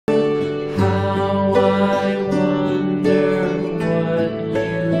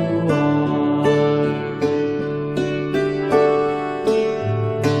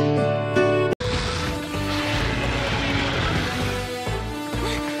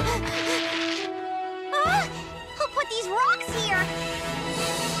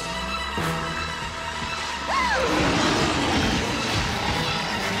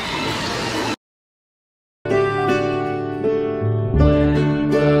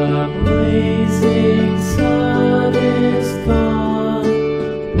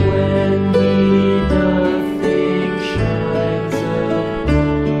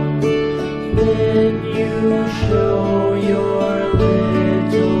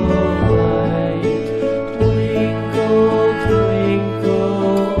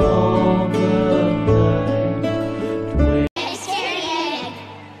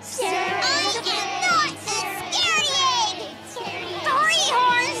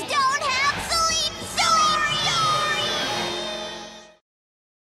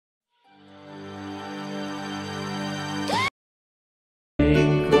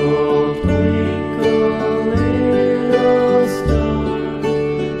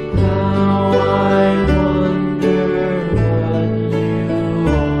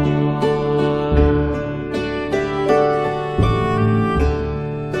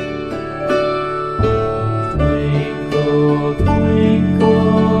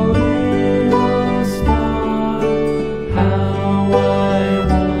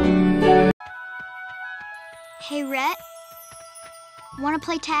to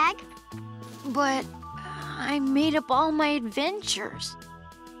play tag? But I made up all my adventures.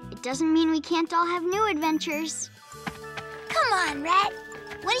 It doesn't mean we can't all have new adventures. Come on, Rhett.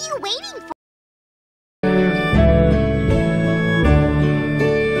 What are you waiting for?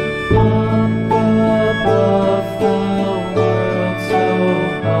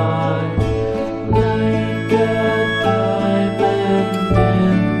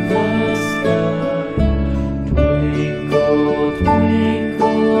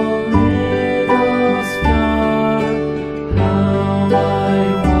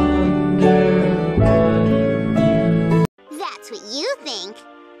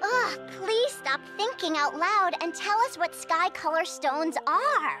 Out loud and tell us what sky color stones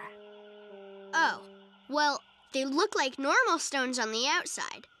are. Oh, well, they look like normal stones on the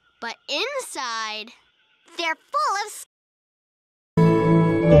outside, but inside, they're full of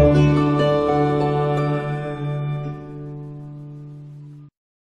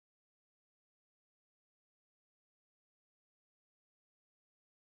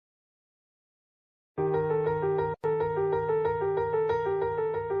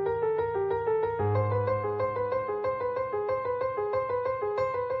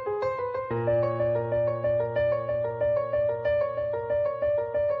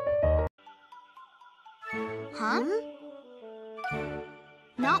Huh?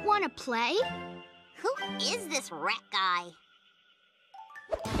 Not want to play? Who is this Rhett guy?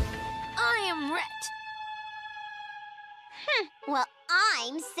 I am Rhett. Well,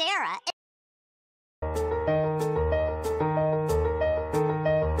 I'm Sarah.